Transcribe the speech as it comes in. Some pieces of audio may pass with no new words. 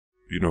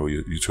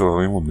you tell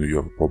anyone that you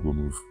have a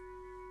problem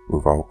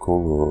with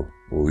alcohol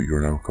or that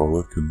you're an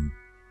alcoholic, and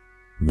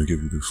they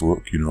give you this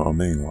look, you know what I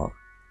mean,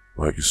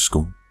 like you're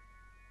scum.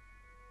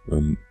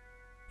 And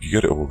you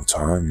get it all the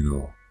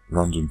time,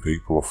 random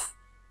people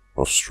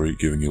off street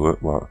giving you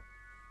lip like,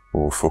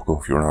 oh fuck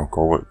off, you're an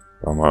alcoholic.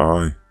 I'm like,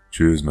 aye,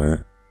 cheers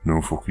mate,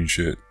 no fucking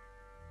shit.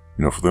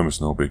 For them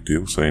it's no big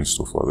deal saying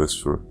stuff like this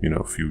for,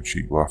 a few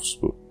cheap laughs,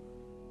 but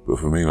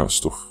for me that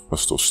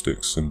stuff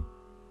sticks and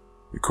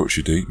it cuts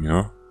you deep,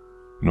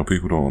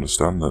 people don't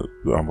understand that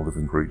I'm a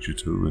living creature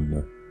too,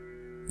 and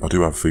I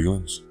do have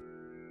feelings.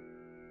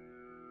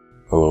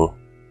 Hello,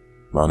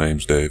 my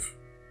name's Dave,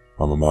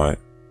 I'm a Mite,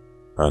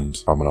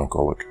 and I'm an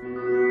alcoholic.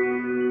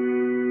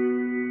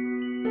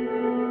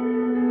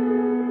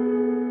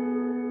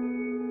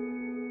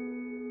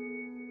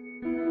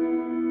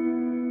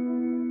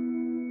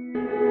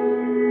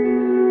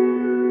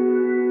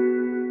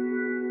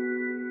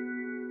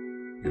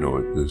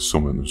 There's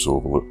something that's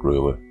overlooked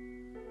really.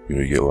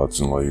 You get lads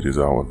and ladies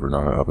out every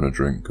night having a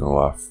drink and a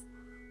laugh.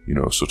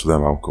 So to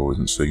them alcohol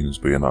isn't seen as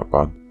being that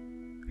bad.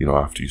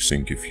 After you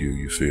sink a few,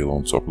 you feel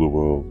on top of the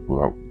world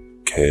without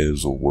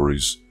cares or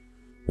worries.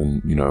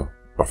 And,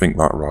 I think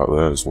that right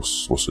there is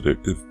what's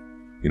addictive.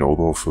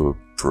 Although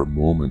for a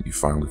moment you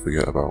finally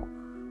forget about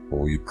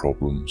all your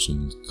problems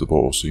and the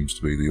bottle seems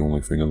to be the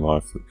only thing in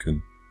life that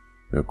can,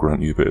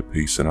 grant you a bit of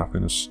peace and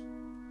happiness.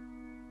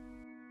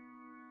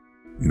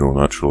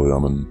 Naturally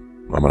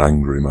I'm an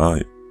angry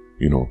mite,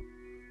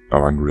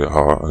 I'm angry at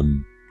heart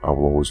and I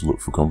will always look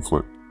for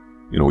conflict,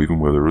 even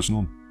where there is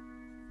none.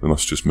 And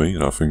that's just me,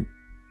 and I think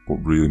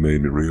what really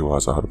made me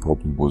realise I had a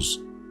problem was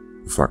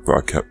the fact that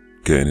I kept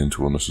getting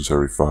into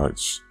unnecessary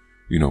fights,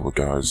 with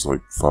guys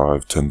like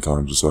 5-10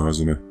 times the size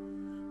of me.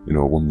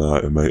 One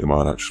night a mate of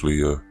mine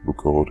actually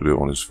recorded it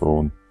on his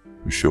phone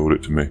and showed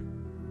it to me.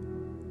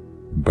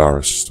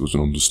 Embarrassed was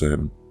an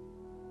understatement.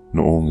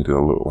 Not only did I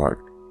look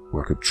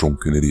like a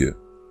drunken idiot,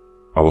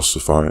 I lost the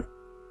fight,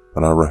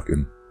 and I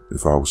reckon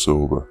if I was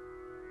sober,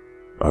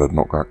 I'd have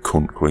knocked that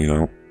cunt clean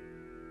out.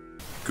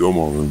 Come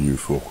on then, you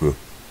fucker.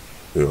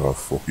 Yeah, I'll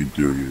fucking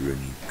do you then,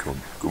 you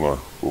cunt. Come on,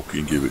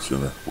 fucking give it to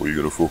me. What are you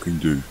gonna fucking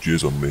do?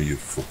 Jizz on me, you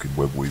fucking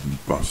web-weaving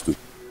bastard.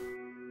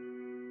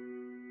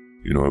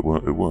 It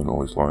weren't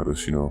always like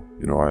this,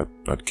 I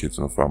had kids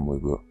and a family,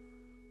 but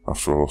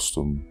after I lost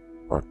them,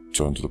 I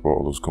turned to the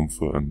bottle as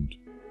comfort, and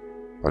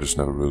I just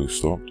never really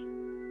stopped.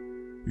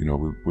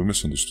 We're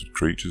misunderstood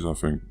creatures, I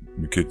think.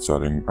 My kids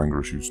had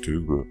anger issues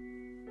too, but,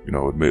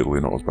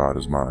 admittedly not as bad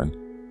as mine.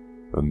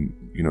 And,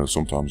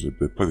 sometimes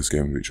they'd play this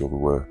game with each other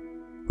where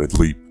they'd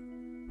leap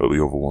at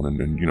the other one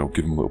and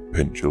give them a little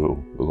pinch, a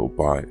little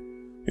bite.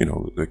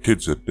 They're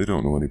kids, they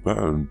don't know any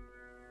better, and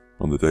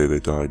on the day they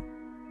died,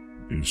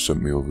 it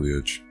sent me over the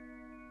edge.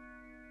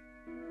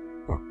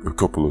 A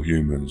couple of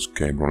humans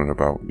came running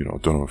about, I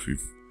don't know if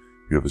you've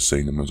ever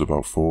seen them. There's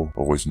about 4,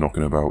 always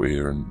knocking about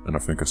here, and I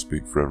think I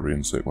speak for every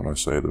insect when I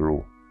say they're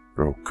all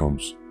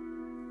cunts.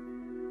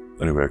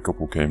 Anyway, a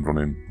couple came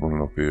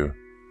running up here,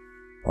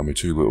 and my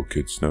 2 little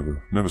kids,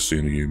 never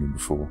seen a human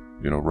before,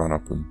 ran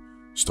up and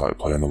started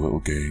playing a little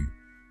game,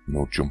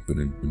 jumping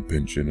and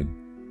pinching,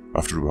 and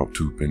after about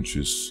 2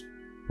 pinches,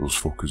 those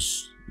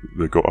fuckers,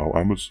 they got out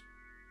hammers.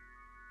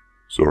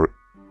 Sorry.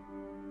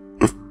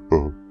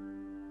 Oh.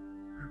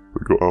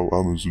 They got out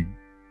hammers and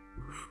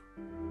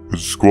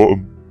squat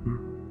them.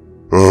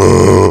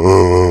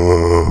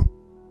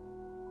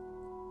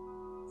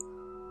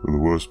 And the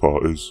worst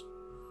part is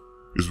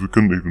we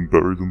couldn't even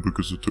bury them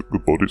because they took the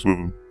bodies with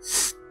them.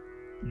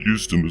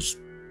 Used them as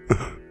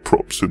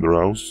props in their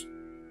house.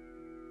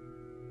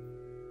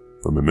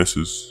 And my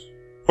missus,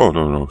 oh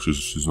no,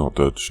 she's not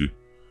dead. She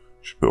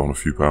put on a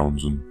few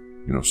pounds and,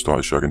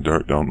 started shagging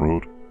Derek down the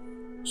road.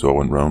 So I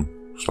went round,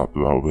 slapped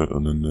about a bit,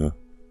 and then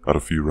had a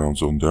few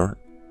rounds on Derek.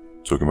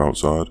 Took him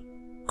outside,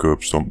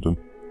 curb stomped him.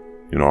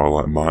 I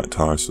like Mike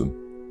Tyson.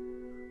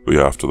 But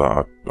yeah, after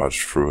that, I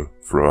just threw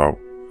her out.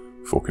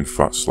 Fucking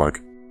fat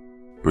slag.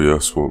 But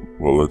yes, what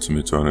led to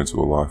me turning into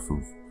a life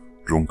of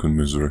drunken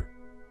misery.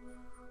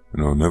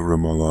 Never in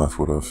my life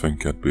would I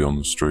think I'd be on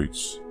the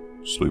streets,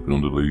 sleeping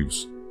under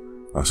leaves,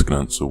 asking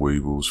ants or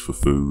weevils for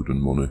food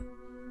and money.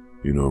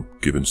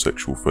 Giving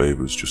sexual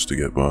favours just to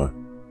get by.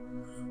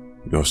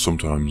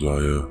 Sometimes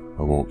I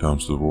walk down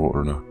to the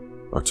water and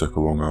I take a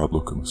long hard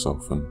look at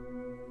myself and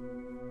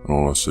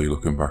all I see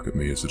looking back at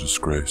me is a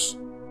disgrace.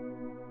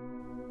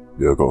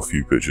 Yeah, I got a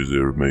few pictures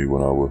here of me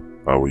when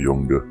I were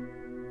younger.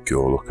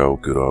 God, look how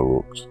good I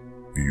looked.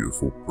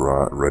 Beautiful,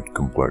 bright, red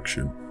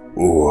complexion.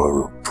 Oh, I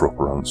look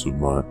proper handsome,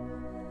 mate.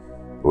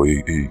 Oh,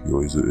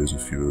 here's a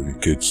few of your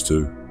kids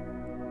too.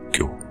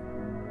 God.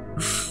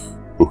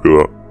 Look at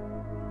that.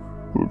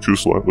 Look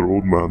just like their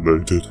old man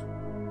they did.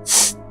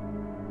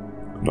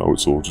 Now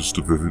it's all just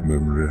a vivid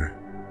memory, eh?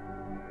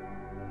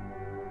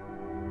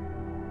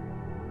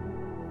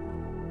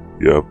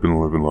 Yeah, I've been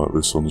living like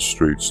this on the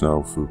streets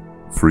now for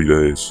 3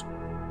 days.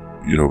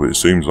 But it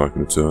seems like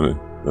an eternity.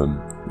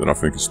 And I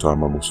think it's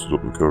time I mustered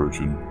up the courage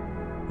and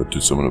I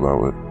did something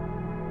about it.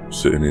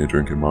 Sitting here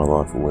drinking my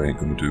life away ain't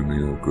gonna do me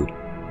no good.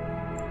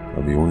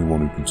 and the only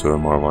one who can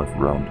turn my life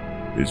around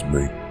is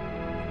me.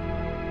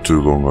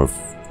 Too long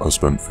I've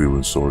spent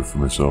feeling sorry for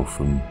myself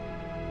and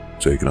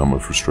taking out my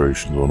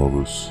frustrations on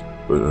others,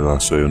 but I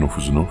say enough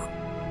is enough.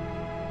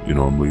 You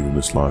know, I'm leaving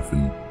this life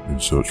in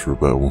search for a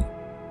better one.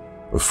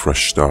 A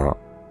fresh start,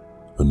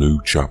 a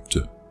new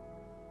chapter.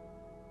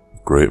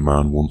 A great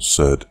man once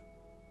said,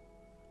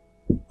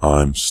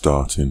 I'm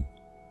starting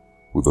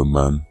with a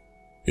man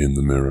in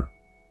the mirror.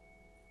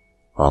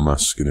 I'm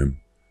asking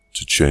him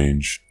to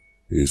change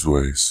his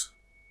ways.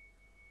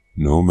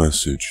 No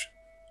message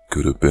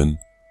could have been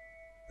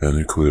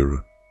any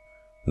clearer.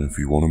 And if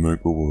you want to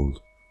make the world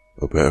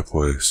a better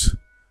place,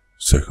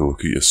 take a look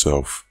at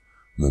yourself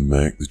and then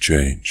make the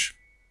change.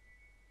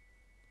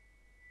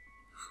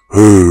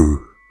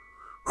 Who,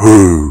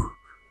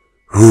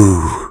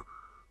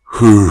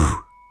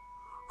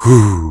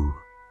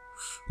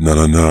 na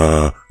na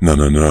na, na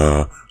na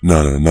na,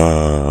 na na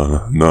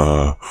na,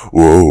 na,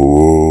 whoa,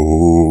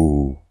 whoa.